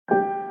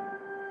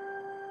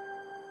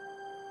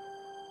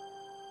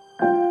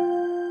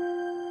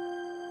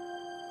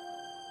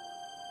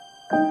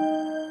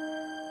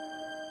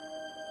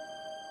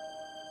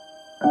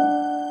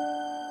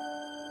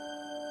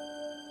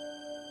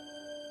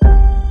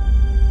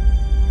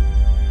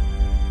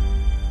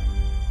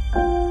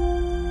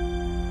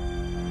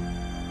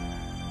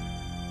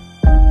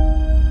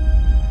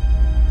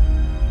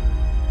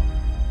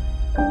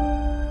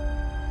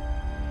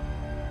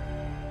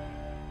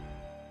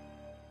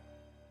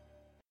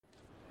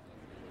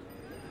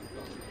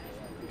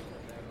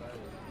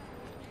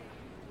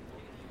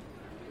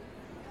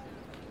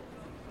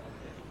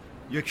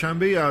یک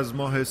شنبه از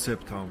ماه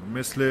سپتامبر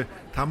مثل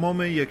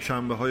تمام یک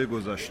شنبه های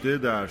گذشته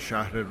در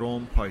شهر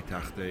روم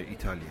پایتخت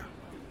ایتالیا.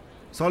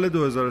 سال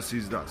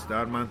 2013 است.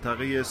 در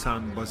منطقه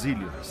سن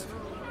بازیلیو است.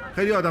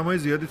 خیلی آدمای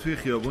زیادی توی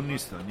خیابون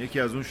نیستن. یکی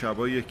از اون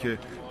شباییه که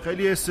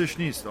خیلی حسش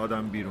نیست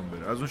آدم بیرون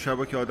بره. از اون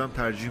شبا که آدم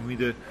ترجیح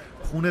میده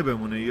خونه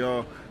بمونه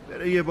یا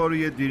بره یه بار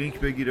یه درینک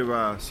بگیره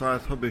و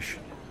ساعت‌ها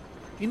بشینه.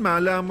 این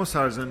محله اما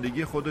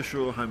سرزندگی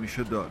خودشو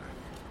همیشه داره.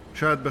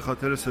 شاید به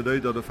خاطر صدای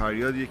داد و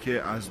فریادی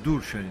که از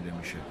دور شنیده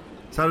میشه.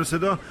 سر و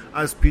صدا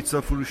از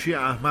پیتزا فروشی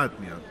احمد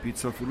میاد.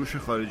 پیتزا فروش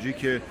خارجی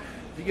که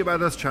دیگه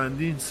بعد از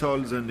چندین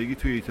سال زندگی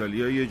توی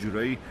ایتالیا یه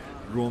جورایی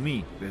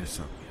رومی به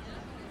حساب میاد.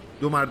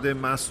 دو مرد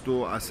مست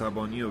و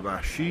عصبانی و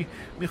وحشی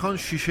میخوان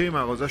شیشه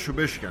مغازه‌شو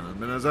بشکنن.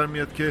 به نظر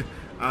میاد که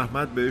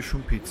احمد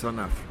بهشون پیتزا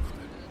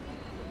نفروخته.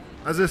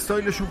 از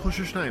استایلشون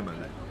خوشش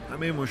نیامده.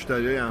 همه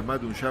مشتریای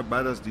احمد اون شب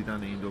بعد از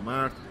دیدن این دو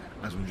مرد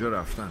از اونجا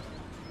رفتن.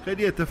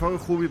 خیلی اتفاق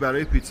خوبی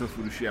برای پیتزا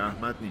فروشی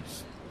احمد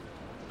نیست.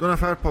 دو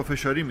نفر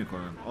پافشاری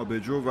میکنن،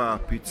 آبجو و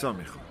پیتزا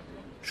میخوان.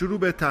 شروع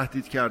به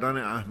تهدید کردن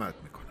احمد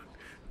میکنن.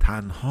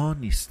 تنها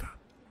نیستن.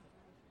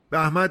 به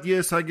احمد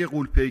یه سگ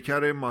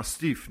غول‌پیکر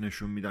ماستیف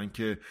نشون میدن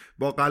که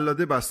با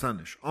قلاده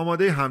بستنش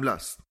آماده حمله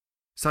است.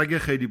 سگ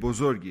خیلی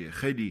بزرگیه،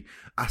 خیلی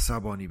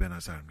عصبانی به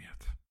نظر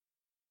میاد.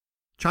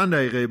 چند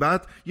دقیقه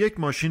بعد یک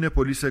ماشین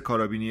پلیس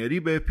کارابینیری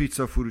به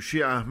پیتزا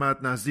فروشی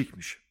احمد نزدیک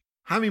میشه.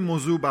 همین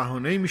موضوع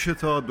بهانه‌ای میشه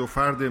تا دو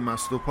فرد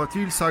مست و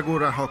پاتیل سگو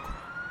رها کنن.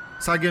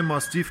 سگ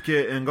ماستیف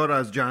که انگار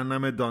از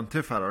جهنم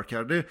دانته فرار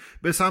کرده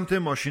به سمت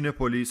ماشین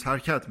پلیس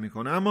حرکت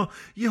میکنه، اما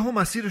یهو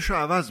مسیرش رو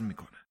عوض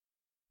میکنه.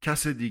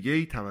 کس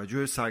دیگه‌ای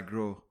توجه سگ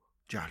رو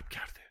جلب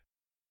کرده.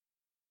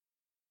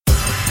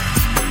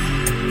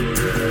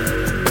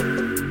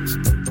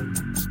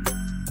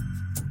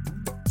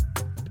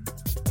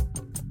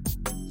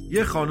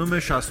 یه خانم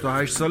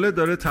 68 ساله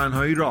داره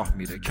تنهایی راه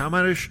میره.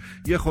 کمرش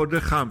یه خورده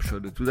خم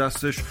شده. تو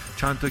دستش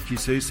چند تا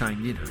کیسه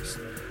سنگین هست.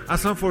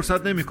 اصلا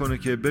فرصت نمیکنه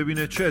که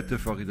ببینه چه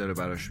اتفاقی داره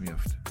براش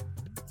میافته.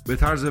 به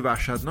طرز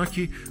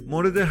وحشتناکی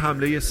مورد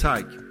حمله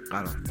سگ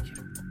قرار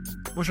میگیره.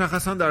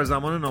 مشخصا در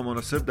زمان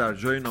نامناسب در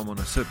جای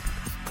نامناسب.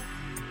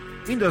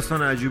 این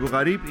داستان عجیب و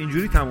غریب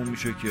اینجوری تموم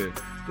میشه که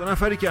دو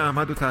نفری که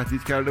احمد رو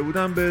تهدید کرده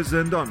بودن به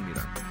زندان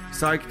میرن.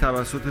 سگ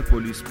توسط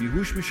پلیس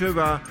بیهوش میشه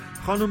و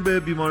خانم به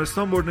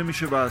بیمارستان برده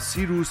میشه و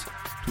 30 روز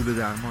طول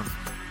درمان.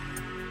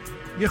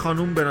 یه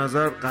خانم به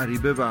نظر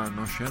غریبه و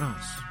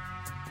ناشناس.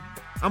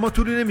 اما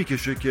طولی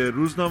نمیکشه که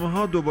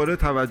روزنامه‌ها دوباره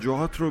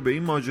توجهات رو به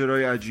این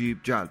ماجرای عجیب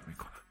جلب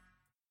میکنن.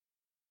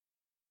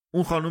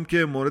 اون خانم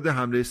که مورد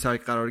حمله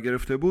سگ قرار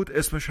گرفته بود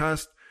اسمش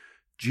هست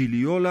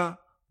جیلیولا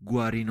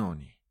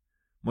گوارینونی،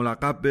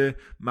 ملقب به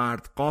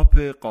مردقاپ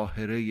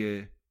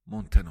قاهره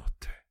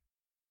مونتنوته.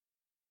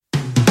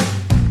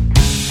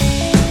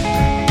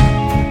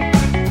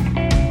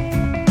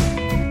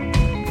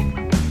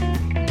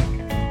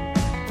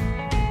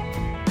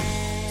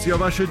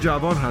 سیاوش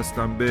جوان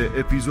هستم. به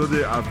اپیزود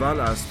اول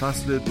از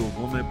فصل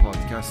دوم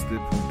پادکست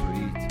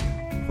پونتویت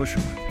خوش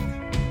اومدید.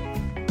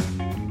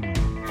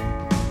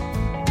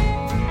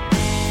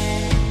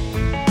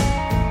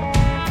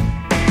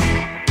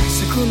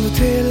 Secondo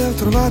te le ho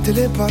trovate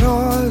le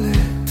parole,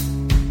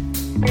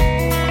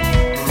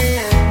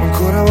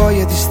 ancora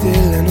voglia di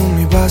stelle, non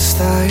mi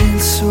basta il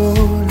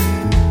sole.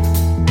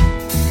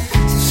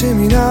 Sto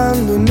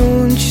seminando e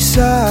non ci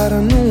sarà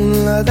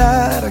nulla da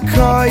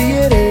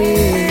raccogliere.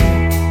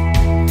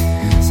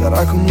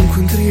 Sarà comunque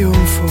un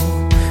trionfo,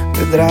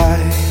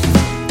 vedrai.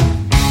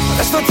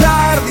 Presto o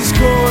tardi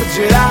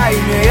scorgerai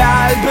i miei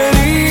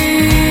alberi,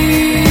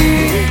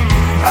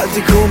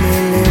 alti come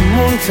le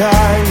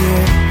montagne,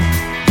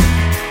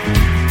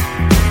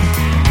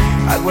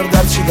 a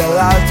guardarci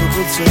dall'alto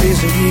col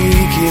sorriso di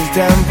chi il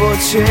tempo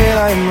ce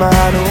l'ha in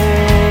mano.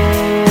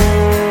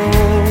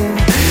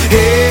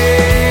 E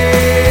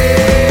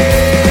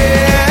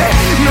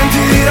non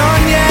ti dirò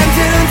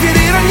niente, non ti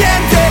dirò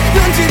niente,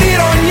 non ti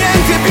dirò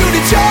niente più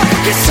di ciò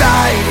che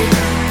sai.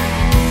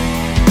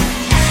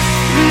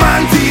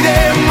 Mantide,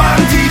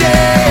 mantide,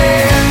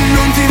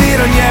 non ti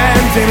dirò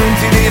niente, non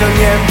ti dirò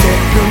niente,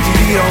 non ti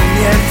dirò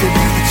niente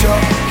più di ciò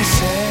che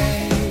sei.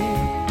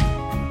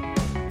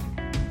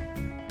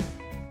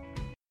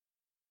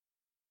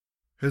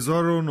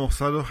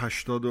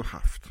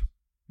 1987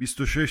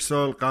 26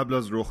 سال قبل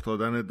از رخ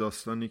دادن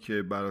داستانی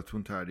که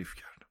براتون تعریف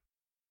کردم.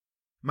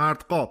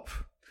 مردقاپ،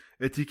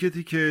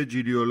 اتیکتی که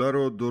جیلیولا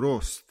رو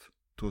درست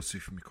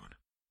توصیف میکنه.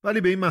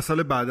 ولی به این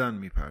مسئله بعداً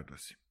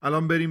میپردازیم.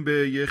 الان بریم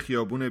به یه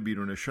خیابون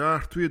بیرون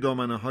شهر توی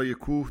دامنه‌های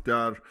کوه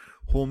در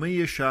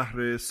حومه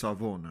شهر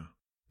ساوونا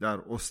در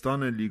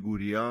استان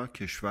لیگوریا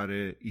کشور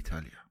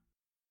ایتالیا.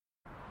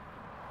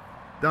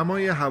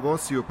 دمای هوا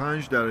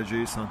 35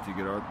 درجه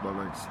سانتیگراد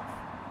بالای صفر.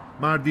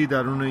 مردی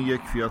درون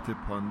یک فیات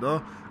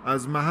پاندا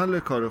از محل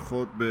کار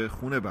خود به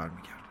خونه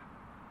برمیگرده.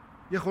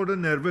 یه خورده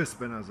نروس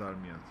به نظر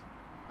میاد.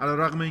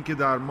 علیرغم اینکه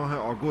در ماه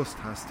آگوست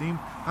هستیم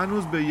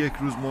هنوز به یک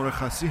روز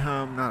مرخصی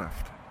هم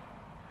نرفته.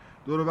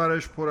 دور و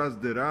برش پر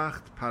از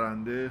درخت،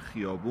 پرنده،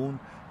 خیابون،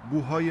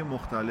 بوهای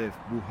مختلف،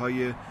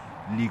 بوهای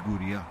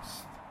لیگوریا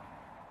است.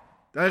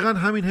 دقیقاً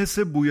همین حس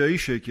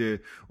بویاییشه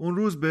که اون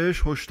روز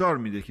بهش هشدار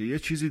میده که یه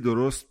چیزی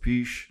درست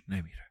پیش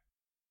نمیره.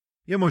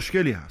 یه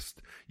مشکلی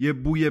هست. یه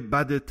بوی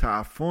بد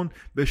تعفن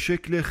به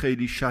شکل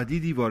خیلی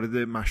شدیدی وارد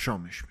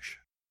مشامش میشه.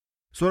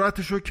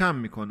 سرعتشو کم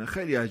میکنه.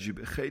 خیلی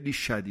عجیبه، خیلی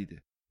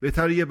شدیده.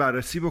 بهتره یه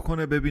بررسی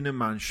بکنه ببینه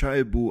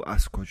منشأ بو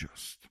از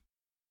کجاست.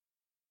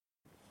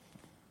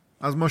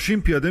 از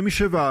ماشین پیاده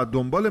میشه و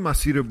دنبال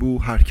مسیر بو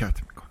حرکت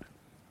میکنه.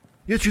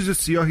 یه چیز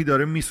سیاهی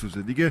داره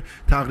میسوزه، دیگه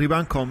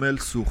تقریبا کامل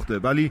سوخته،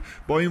 ولی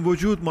با این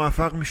وجود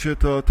موفق میشه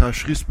تا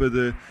تشخیص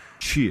بده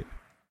چیه.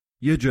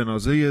 یه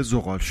جنازه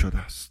زغال شده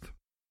است.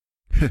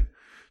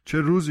 چه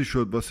روزی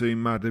شد واسه این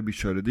مرد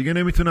بیچاره، دیگه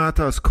نمیتونه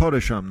حتی از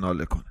کارش هم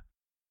ناله کنه.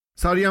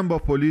 سریعا با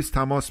پلیس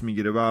تماس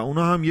میگیره و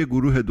اونا هم یه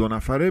گروه 2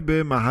 نفره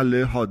به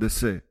محل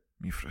حادثه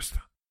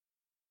میفرستن.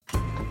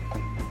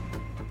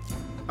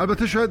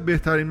 البته شاید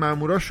بهترین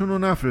ماموراشون رو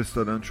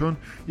نفرستادن، چون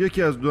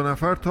یکی از 2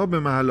 نفر تا به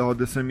محل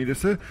حادثه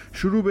میرسه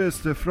شروع به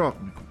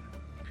استفراغ میکنه.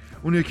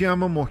 اون یکی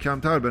اما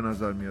محکمتر به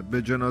نظر میاد،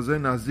 به جنازه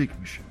نزدیک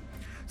میشه.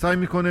 سعی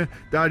میکنه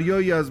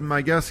دریایی از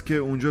مگس که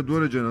اونجا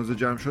دور جنازه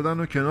جمع شدن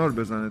رو کنار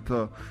بزنه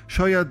تا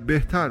شاید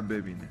بهتر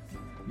ببینه.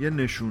 یه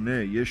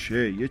نشونه، یه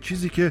شی، یه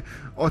چیزی که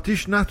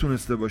آتیش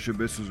نتونسته باشه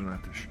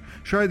بسوزونتش.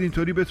 شاید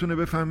اینطوری بتونه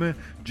بفهمه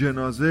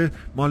جنازه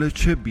مال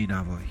چه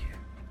بینواییه.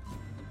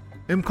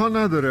 امکان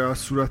نداره از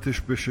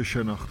صورتش بشه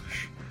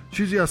شناختش.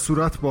 چیزی از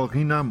صورت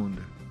باقی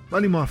نمونده،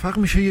 ولی موفق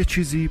میشه یه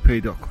چیزی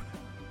پیدا کنه.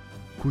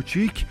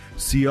 کوچیک،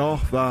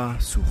 سیاه و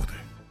سوخته.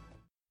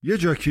 یه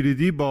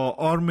جاکلیدی با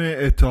آرم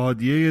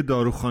اتحادیه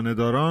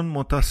داروخانه‌داران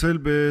متصل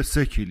به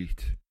 3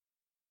 کلید.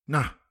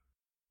 نه،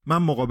 من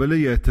مقابل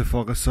یه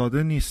اتفاق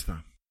ساده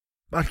نیستم،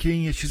 بلکه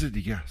این یه چیز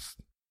دیگه است.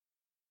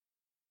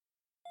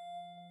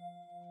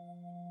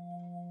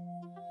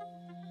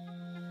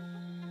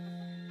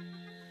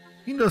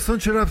 این داستان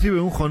چه ربطی به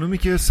اون خانومی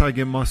که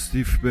سگ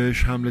ماستیف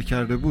بهش حمله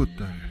کرده بود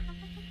داره؟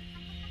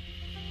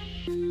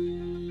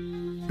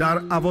 در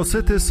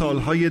اواسط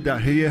سالهای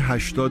دهه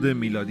 80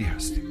 میلادی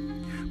هستیم.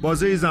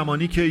 بازه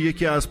زمانی که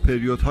یکی از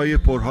پریودهای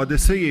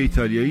پرحادثه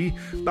ایتالیایی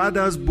بعد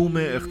از بوم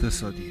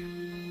اقتصادیه.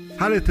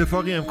 هر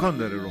اتفاقی امکان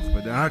داره رخ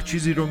بده، هر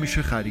چیزی رو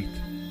میشه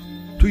خرید.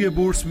 توی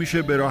بورس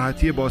میشه به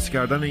راحتی باز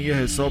کردن یه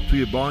حساب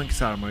توی بانک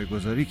سرمایه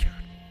گذاری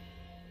کرد.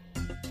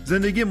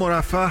 زندگی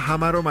مرفه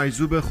همه رو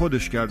مجذوب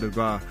خودش کرده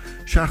و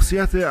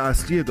شخصیت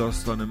اصلی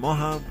داستان ما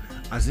هم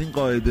از این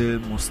قاعده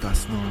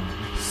مستثنا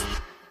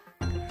نیست.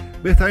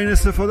 بهترین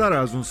استفاده رو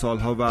از اون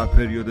سالها و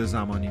پریود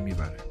زمانی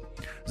میبره.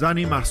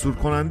 زنی محصور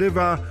کننده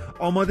و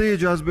آماده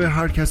جذب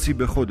هر کسی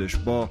به خودش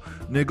با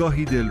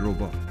نگاهی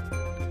دلربا.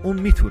 اون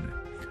میتونه.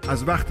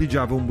 از وقتی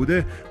جوان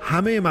بوده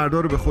همه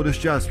مردا رو به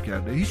خودش جذب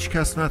کرده. هیچ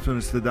کس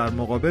نتونسته در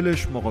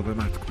مقابلش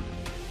مقاومت کنه.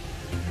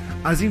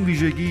 از این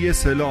ویژگی یه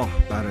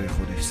سلاح برای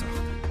خودش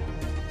ساخته.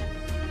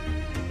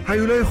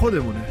 هیولای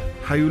خودمونه.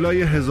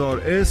 هیولای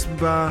 1000 اسم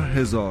و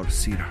 1000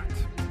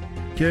 سیرت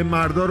که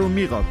مردا رو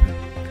میقاپه،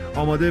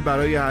 آماده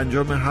برای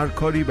انجام هر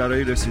کاری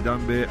برای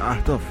رسیدن به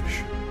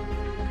اهدافش.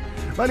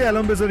 ولی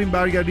الان بذاریم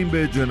برگردیم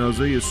به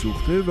جنازه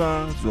سوخته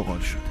و زغال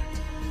شده.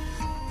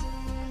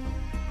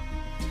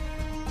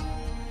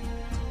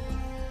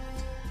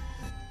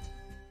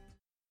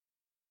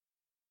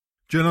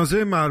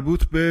 جنازه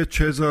مربوط به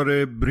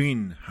چزاره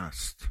برین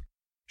هست،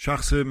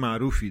 شخص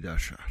معروفی در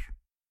شهر.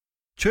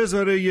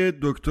 چزاره یه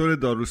دکتر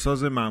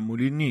داروساز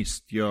معمولی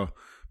نیست، یا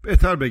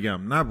بهتر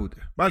بگم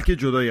نبوده، بلکه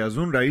جدای از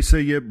اون رئیس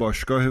یه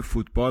باشگاه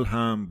فوتبال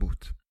هم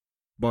بود،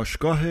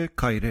 باشگاه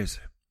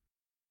کایرزه.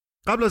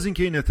 قبل از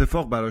اینکه این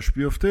اتفاق براش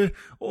بیفته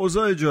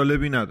اوضاع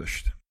جالبی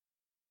نداشته.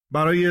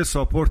 برای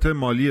ساپورت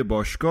مالی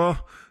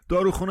باشگاه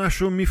داروخونه‌اش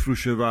رو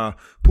میفروشه و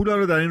پولا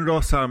رو در این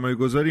راه سرمایه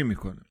گذاری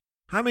میکنه.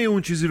 همه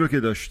اون چیزی رو که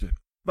داشته،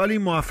 ولی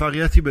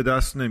موفقیتی به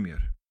دست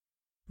نمیاره.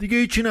 دیگه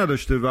هیچی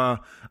نداشته و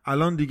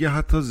الان دیگه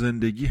حتی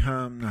زندگی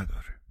هم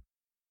نداره.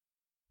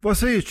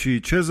 واسه چی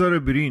چزاره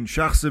برین،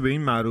 شخص به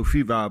این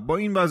معروفی و با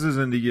این وضع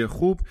زندگی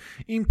خوب،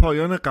 این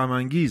پایان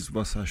غم‌انگیز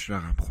واسش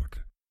رقم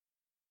خورده؟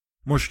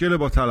 مشکل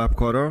با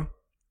طلبکارا؟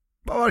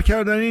 باور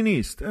کردنی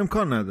نیست،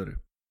 امکان نداره.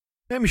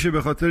 نمیشه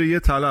به خاطر یه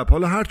طلب،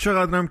 حالا هر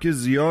چقدرم که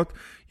زیاد،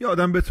 یه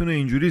آدم بتونه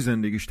اینجوری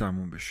زندگیش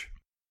تموم بشه.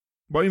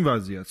 با این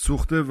وضعیت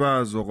سوخته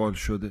و زغال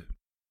شده.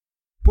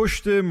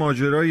 پشت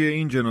ماجرای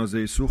این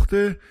جنازه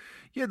سوخته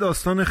یه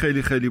داستان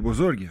خیلی خیلی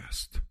بزرگی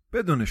است،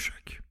 بدون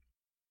شک.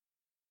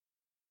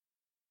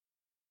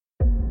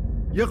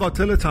 یه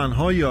قاتل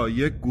تنها یا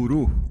یک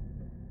گروه؟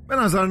 به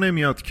نظر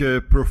نمیاد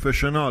که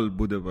پروفشنال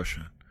بوده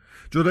باشن.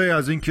 جدای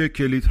از اینکه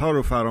کلیدها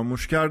رو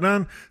فراموش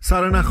کردن،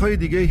 سرنخهای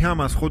دیگه هم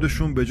از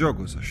خودشون به جا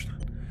گذاشتن.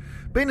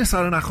 بین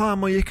سرنخها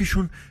اما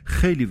یکیشون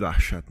خیلی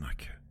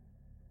وحشتناکه.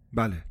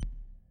 بله،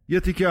 یه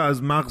تیکه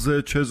از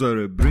مغز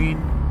چزاره برین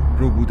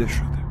ربوده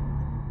شده.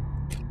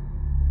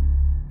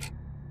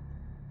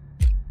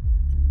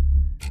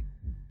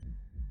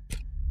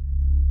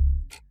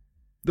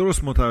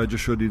 درست متوجه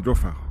شدید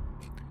رفقا،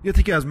 یه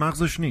تیکه از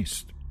مغزش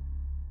نیست.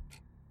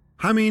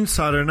 همین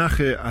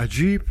سرنخ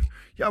عجیب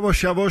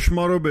یواش یواش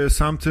ما رو به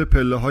سمت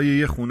پله های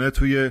یه خونه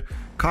توی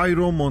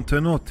کایرو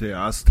مونتنوته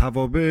از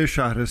توابع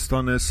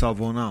شهرستان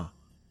ساوونا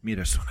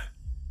میرسونه.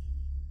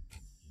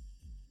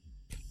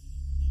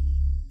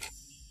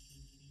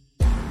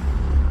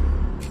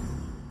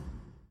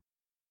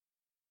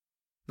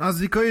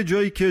 نزدیکای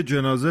جایی که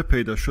جنازه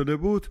پیدا شده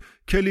بود،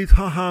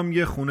 کلیدها هم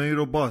یه خونه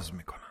رو باز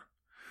میکنن.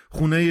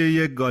 خونه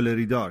یک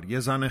گالریدار، یه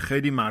زن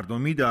خیلی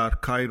مردمی در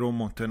کایرو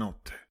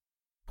مونتنوته.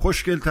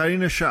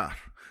 خوشگلترین شهر،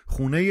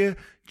 خونه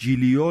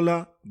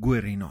جیلیولا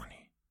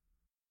گورینونی.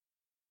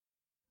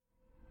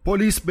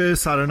 پلیس به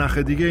سرنخ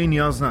دیگه ای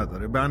نیاز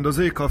نداره. به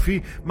اندازه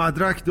کافی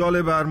مدرک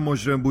داله بر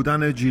مجرم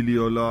بودن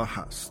جیلیولا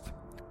هست.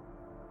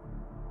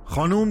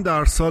 خانوم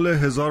در سال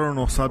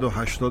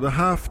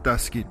 1987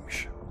 دستگیر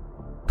میشه.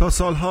 تا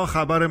سالها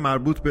خبر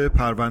مربوط به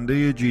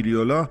پرونده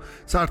جیلیولا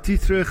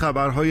سرتیتر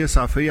خبرهای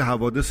صفحه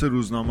حوادث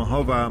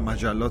روزنامه‌ها و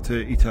مجلات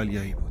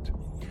ایتالیایی بود.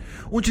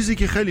 اون چیزی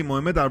که خیلی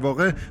مهمه در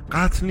واقع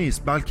قتل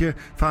نیست، بلکه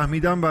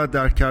فهمیدن و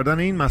درک کردن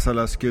این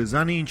مسئله است که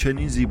زن این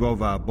چنین زیبا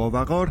و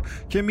باوقار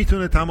که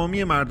میتونه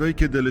تمامی مردایی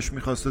که دلش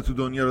میخواسته تو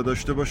دنیا رو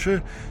داشته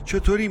باشه،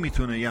 چطوری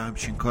میتونه یه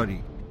همچین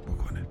کاری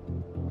بکنه.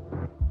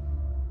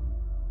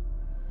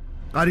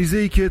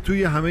 غریزه‌ای که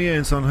توی همه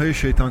انسان‌های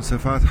شیطان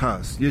صفت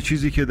هست، یه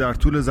چیزی که در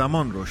طول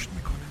زمان رشد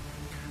میکنه.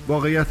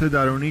 واقعیت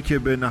درونی که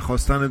به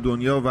نخواستن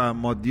دنیا و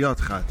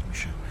مادیات ختم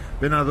میشه،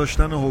 به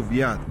نداشتن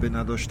هویت، به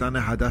نداشتن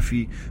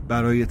هدفی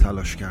برای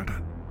تلاش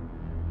کردن.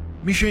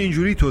 میشه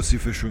اینجوری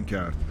توصیفشون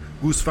کرد: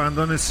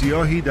 گوسفندان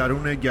سیاهی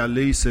درون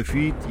گله‌ای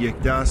سفید،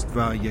 یک دست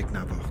و یک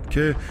نواخت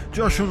که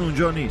جاشون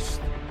اونجا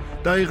نیست.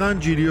 دقیقاً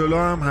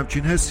جیلیولا هم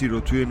همچین حسی رو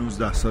توی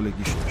 19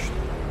 سالگیش داشت.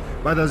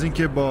 بعد از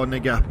اینکه با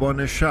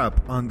نگهبان شب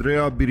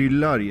آندریا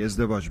بریلاری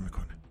ازدواج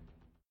میکنه.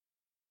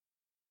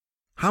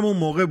 همون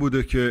موقع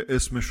بوده که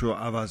اسمشو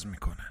عوض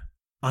میکنه.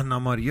 آنا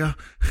ماریا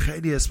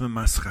خیلی اسم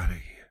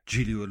مسخره‌ایه.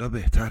 جیلیولا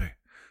بهتره،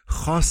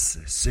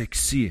 خاصه،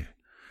 سکسیه،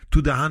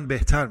 تو دهن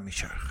بهتر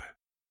میچرخه.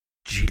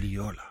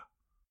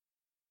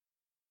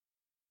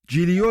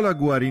 جیلیولا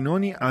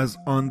گورینونی از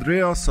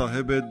آندریا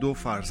صاحب 2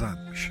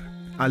 فرزند میشه،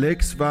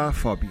 الکس و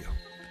فابیو.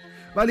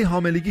 ولی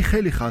حاملگی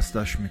خیلی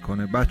خستش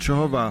میکنه. بچه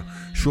ها و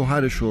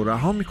شوهرش رو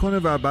رها میکنه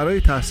و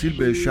برای تحصیل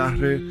به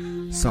شهر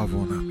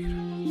ساوونا میره.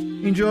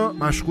 اینجا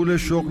مشغول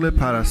شغل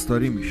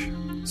پرستاری میشه.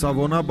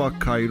 ساوونا با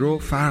کایرو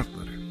فرق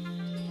داره.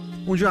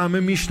 اونجا همه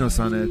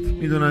میشناسنت،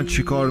 میدونن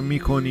چی کار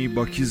میکنی،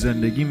 با کی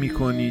زندگی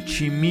میکنی،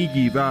 چی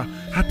میگی و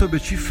حتی به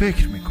چی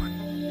فکر میکنی.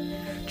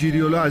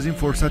 جیلیولا از این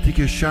فرصتی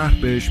که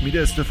شهر بهش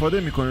میده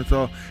استفاده میکنه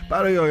تا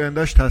برای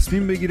آیندهش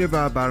تصمیم بگیره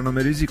و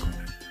برنامه ریزی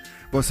کنه،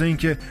 واسه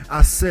اینکه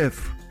از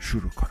صفر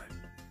شروع کنه.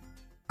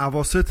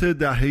 اواسط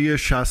دهه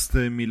 60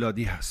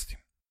 میلادی هستیم.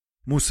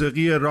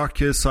 موسیقی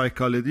راک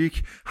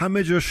سایکالدیک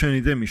همه جا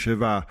شنیده میشه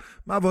و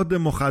مواد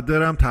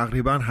مخدرم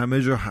تقریبا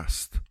همه جا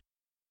هست.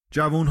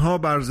 جوانها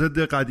بر ضد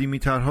قدیمی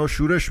ترها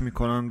شورش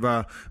میکنن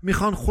و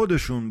میخوان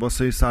خودشون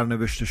واسه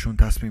سرنوشتشون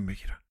تصمیم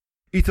بگیرن.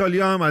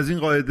 ایتالیا هم از این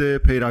قاعده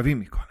پیروی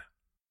میکنه.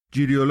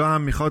 جیلیولا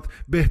هم میخواد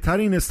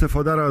بهترین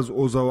استفاده را از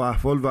اوضاع و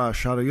احوال و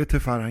شرایط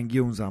فرهنگی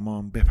اون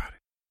زمان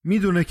ببره.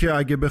 میدونه که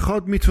اگه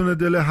بخواد میتونه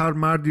دل هر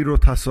مردی رو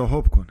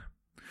تصاحب کنه.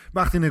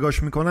 وقتی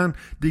نگاش میکنن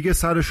دیگه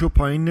سرشو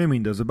پایین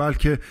نمیندازه،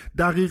 بلکه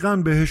دقیقاً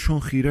بهشون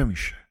خیره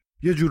میشه.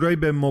 یه جورایی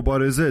به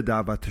مبارزه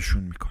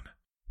دعوتشون میکنه.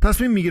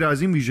 تصمیم میگیره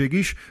از این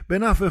ویژگیش به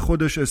نفع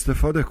خودش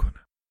استفاده کنه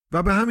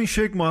و به همین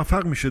شکل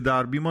موفق میشه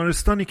در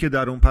بیمارستانی که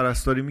در اون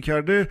پرستاری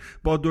میکرده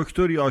با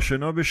دکتری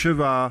آشنا بشه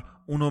و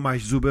اونو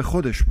مجذوب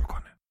خودش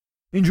بکنه.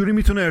 اینجوری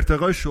میتونه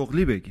ارتقای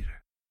شغلی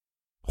بگیره.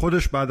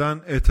 خودش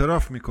بعداً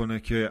اعتراف میکنه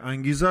که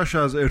انگیزش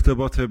از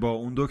ارتباط با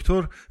اون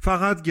دکتر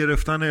فقط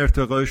گرفتن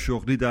ارتقای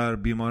شغلی در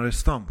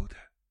بیمارستان بوده.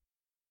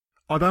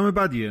 آدم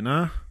بدیه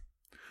نه؟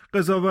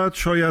 قضاوت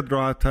شاید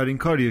راحت ترین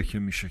کاریه که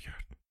میشه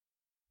کرد.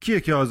 کیه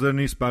که حاضر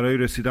نیست برای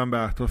رسیدن به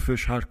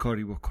اهدافش هر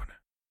کاری بکنه؟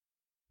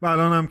 و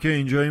الان هم که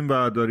اینجاییم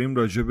و داریم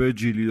راجع به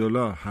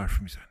جیلیولا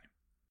حرف میزنیم.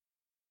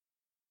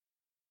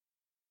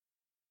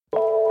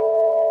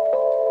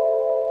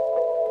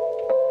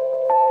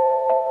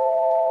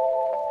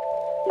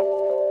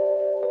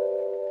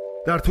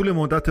 در طول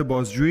مدت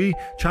بازجویی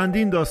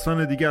چندین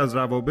داستان دیگه از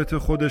روابط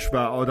خودش و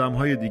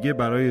آدمهای دیگه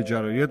برای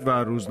جراید و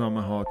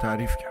روزنامه ها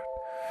تعریف کرد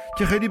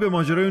که خیلی به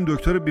ماجرای اون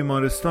دکتر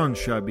بیمارستان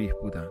شبیه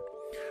بودن.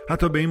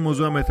 حتی به این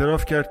موضوع هم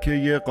اعتراف کرد که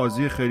یه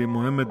قاضی خیلی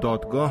مهم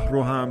دادگاه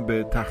رو هم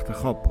به تخت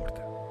خواب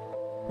برده.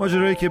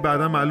 ماجرایی که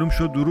بعدا معلوم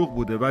شد دروغ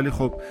بوده، ولی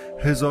خب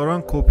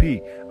هزاران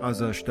کپی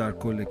ازش در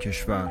کل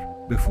کشور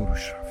به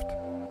فروش رفت.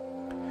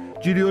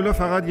 جیلیولا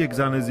فقط یک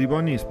زن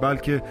زیبا نیست،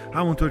 بلکه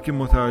همونطور که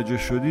متوجه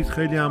شدید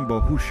خیلی هم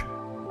باهوشه.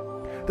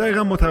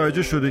 دقیقا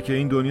متوجه شده که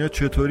این دنیا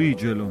چطوری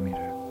جلو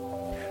میره.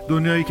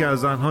 دنیایی که از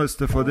زنها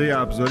استفاده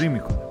ابزاری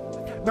میکنه.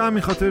 به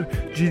همین خاطر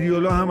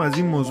جیلیولا هم از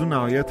این موضوع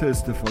نهایت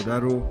استفاده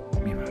رو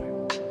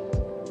میبره.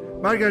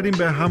 برگردیم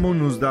به همون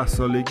 19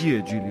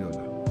 سالگی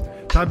جیلیولا.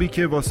 تبی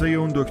که واسه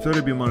اون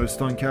دکتر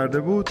بیمارستان کرده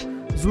بود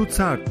زود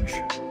سرد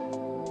میشه.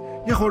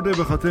 یه خورده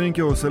به خاطر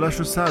اینکه حوصله‌اش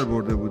رو سر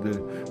برده بوده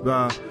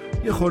و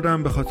یه خورده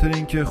هم به خاطر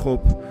اینکه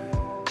خب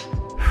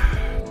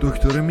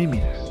دکتر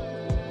میمیره.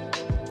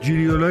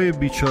 جیلیولای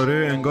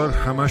بیچاره انگار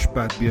همش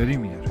بدبیاری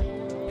میاره.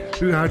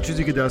 روی هر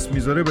چیزی که دست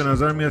میذاره به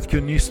نظر میاد که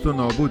نیست و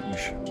نابود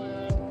میشه.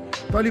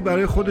 ولی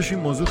برای خودش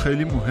این موضوع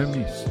خیلی مهم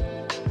نیست.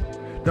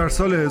 در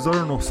سال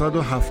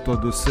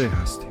 1973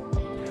 هستیم.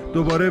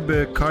 دوباره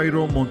به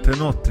کایرو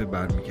مونتنوت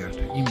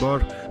برمیگرده، این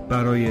بار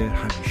برای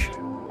همیشه.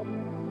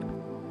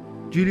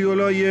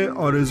 جیلیولا یه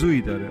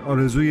آرزویی داره،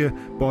 آرزوی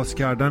باز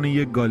کردن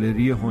یه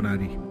گالری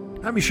هنری.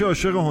 همیشه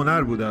عاشق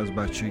هنر بوده از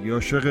بچگی،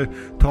 عاشق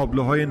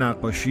تابلوهای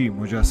نقاشی،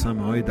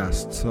 مجسمه‌های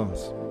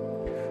دستساز.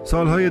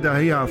 سالهای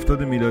دهه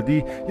 70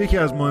 میلادی یکی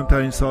از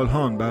مهمترین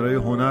سالهان برای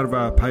هنر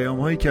و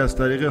پیام‌هایی که از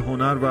طریق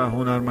هنر و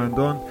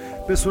هنرمندان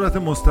به صورت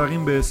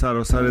مستقیم به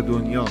سراسر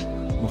دنیا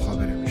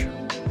مخابره میشن.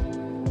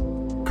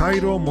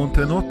 کایرو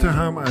مونتنوت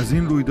هم از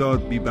این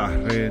رویداد بی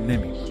بهره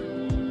نمیمونه.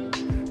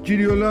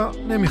 جیلیولا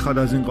نمیخواد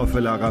از این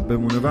قافله عقب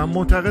بمونه و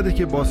معتقده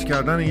که باز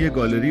کردن یه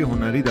گالری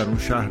هنری در اون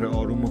شهر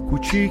آروم و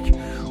کوچیک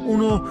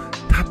اونو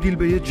تبدیل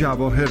به یه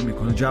جواهر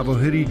میکنه،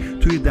 جواهری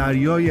توی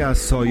دریایی از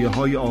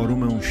سایه‌های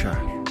آروم اون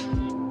شهر.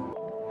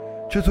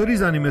 چطوری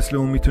زنی مثل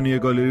اون میتونه یه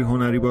گالری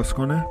هنری باز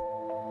کنه؟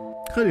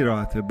 خیلی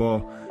راحته،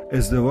 با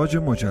ازدواج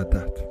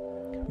مجدد.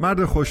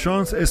 مرد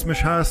خوششانس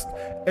اسمش هست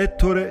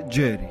اتور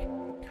جری،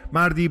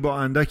 مردی با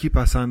اندکی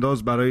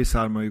پسنداز برای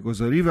سرمایه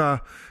گذاری و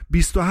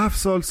 27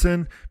 سال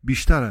سن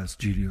بیشتر از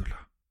جیلیولا.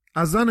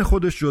 از زن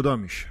خودش جدا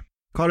میشه،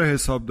 کار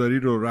حسابداری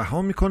رو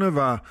رها میکنه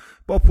و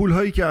با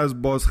پولهایی که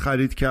از باز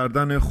خرید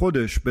کردن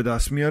خودش به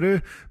دست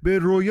میاره به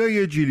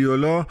رویای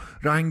جیلیولا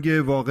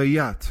رنگ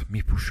واقعیت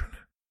میپوشونه.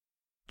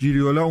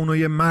 جیلیولا اونو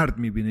یه مرد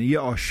میبینه، یه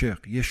عاشق،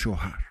 یه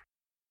شوهر.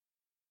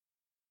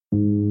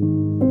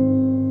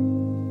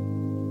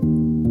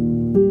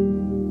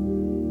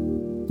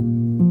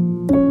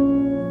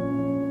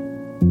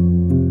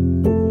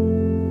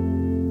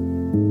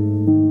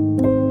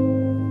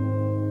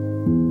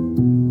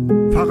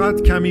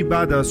 فقط کمی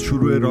بعد از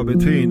شروع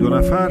رابطه این دو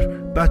نفر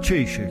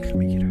بچه‌ای شکل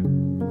میگیره،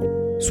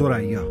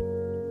 ثریا،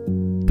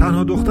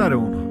 تنها دختر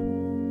اونها.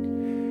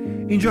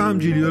 اینجا هم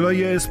جیلیولا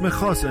یه اسم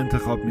خاص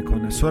انتخاب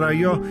میکنه.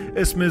 ثریا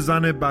اسم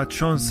زن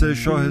بدشانس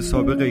شاه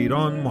سابق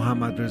ایران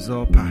محمد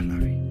رضا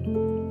پهلوی.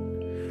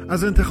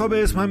 از انتخاب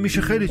اسم هم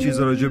میشه خیلی چیز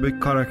راجع به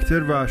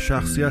کاراکتر و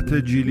شخصیت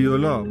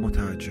جیلیولا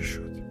متوجه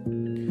شد.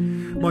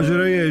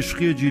 ماجرای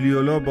عشقی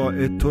جیلیولا با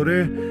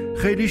اتوره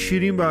خیلی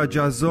شیرین و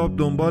جذاب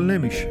دنبال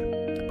نمیشه،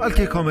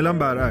 بلکه کاملا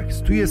برعکس،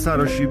 توی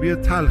سراشیبی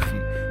تلخی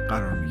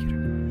قرار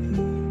میگیره.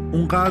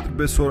 اونقدر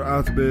به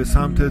سرعت به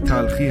سمت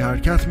تلخی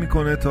حرکت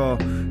میکنه تا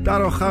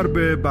در آخر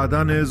به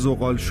بدن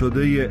زغال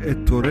شده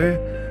اتوره،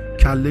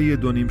 کله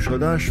دونیم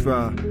شدهش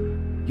و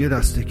یه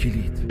دسته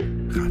کلید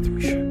ختم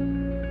میشه.